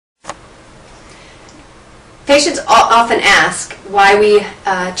Patients often ask why we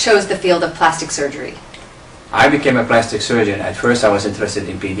chose the field of plastic surgery. I became a plastic surgeon. At first I was interested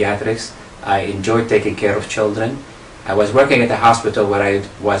in pediatrics. I enjoyed taking care of children. I was working at a hospital where I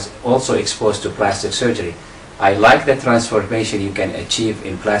was also exposed to plastic surgery. I like the transformation you can achieve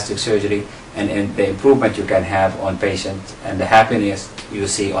in plastic surgery and the improvement you can have on patients and the happiness you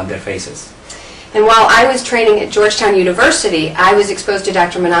see on their faces. And while I was training at Georgetown University, I was exposed to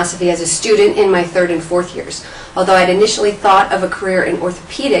Dr. Manasafi as a student in my 3rd and 4th years. Although I'd initially thought of a career in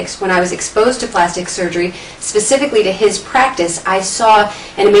orthopedics, when I was exposed to plastic surgery, specifically to his practice, I saw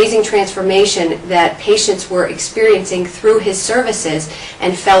an amazing transformation that patients were experiencing through his services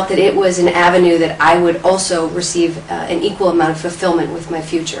and felt that it was an avenue that I would also receive an equal amount of fulfillment with my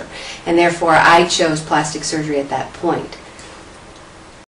future. And therefore, I chose plastic surgery at that point.